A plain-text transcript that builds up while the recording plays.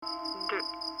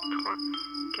Des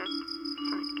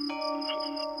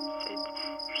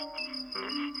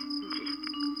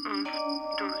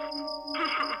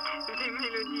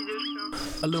mélodies de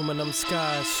chant. Aluminum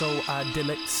skies, so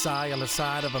idyllic. Sigh on the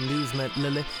side of amusement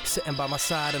lily, sitting by my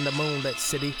side in the moonlit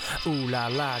city. Ooh la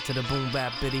la to the boom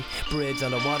bap biddy. Bridge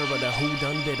on the water of the who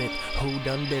done did it, who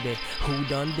done did it, who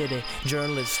done did it.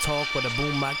 Journalists talk with a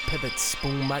boom mic pivots,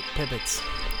 boom mic pivots.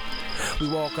 We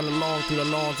walking along through the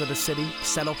lawns of the city.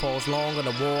 Shadow falls long on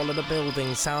the wall of the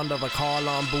building. Sound of a car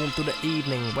alarm boom through the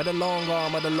evening. Where the long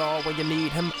arm of the law, where you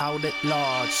need him out at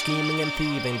large. Scheming and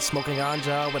thieving, smoking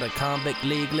ganja with a convict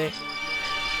legally.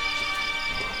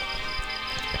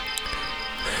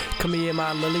 Come here,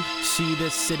 my lily, see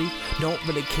this city. Don't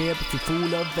really care if you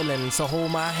fool or villain. So hold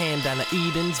my hand down to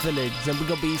Eden's village. And we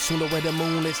gon' be sooner where the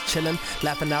moon is chillin'.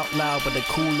 Laughing out loud but they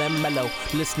cool and mellow.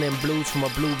 Listening blues from a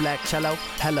blue-black cello.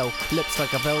 Hello, lips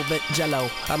like a velvet jello.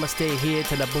 I'ma stay here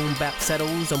till the boom bap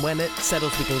settles. And when it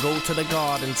settles we can go to the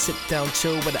garden. Sit down,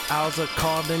 chill where the owls are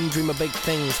carving. Dream of big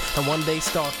things and one day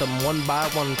start them one by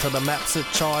one till the maps are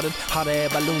charted. Hot air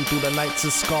balloon through the nights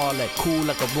of scarlet. Cool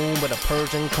like a room with a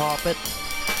Persian carpet.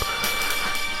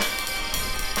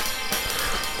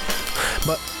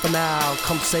 But for now,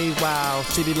 come say wow.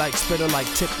 City like spitter like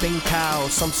tipping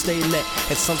cows. Some stay lit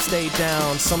and some stay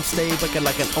down. Some stay wicked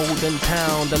like an olden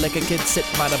town. The liquor kids sit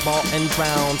by the bar and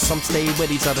drown. Some stay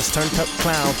witties, others turned up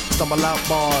clowns. Stumble out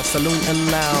bars, saloon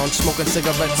and lounge. Smoking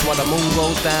cigarettes while the moon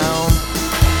goes down.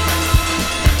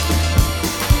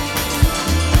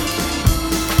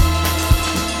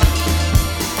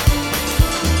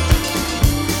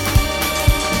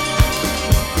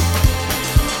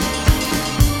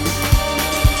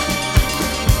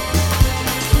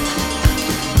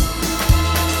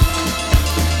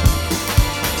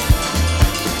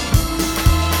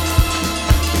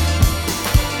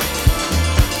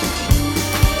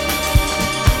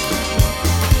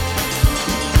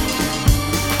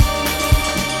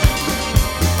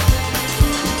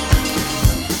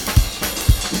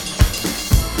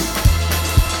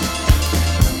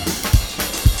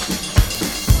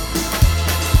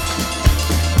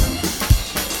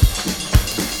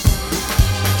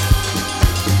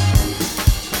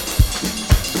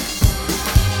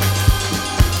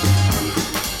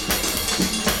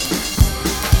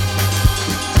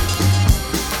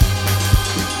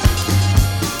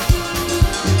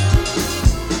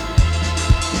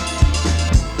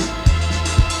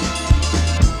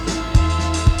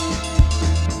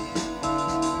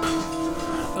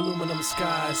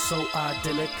 Skies so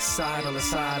idyllic, side on the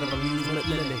side of amusement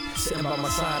lily, sitting by my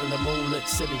side in the moonlit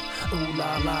city. Ooh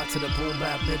la la to the boom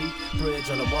bap biddy. Bridge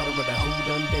on the water with a who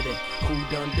done did it, who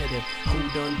done did it, who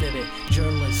done did it.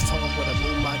 Journalists talk with a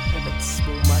boom mic pivots,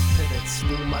 boom mic pivots,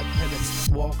 boom mic pivots.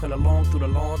 Walking along through the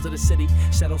lawns of the city.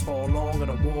 Shadows fall along on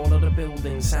the wall of the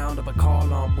building. Sound of a car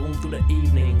alarm boom through the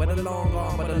evening. Where the long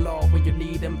arm of the law, where you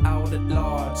need them out at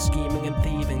large. Scheming and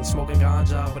thieving, smoking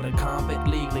ganja with a convict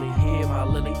legally. Here my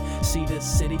lily, see this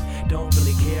city, don't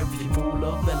really care if you fool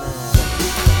or villain.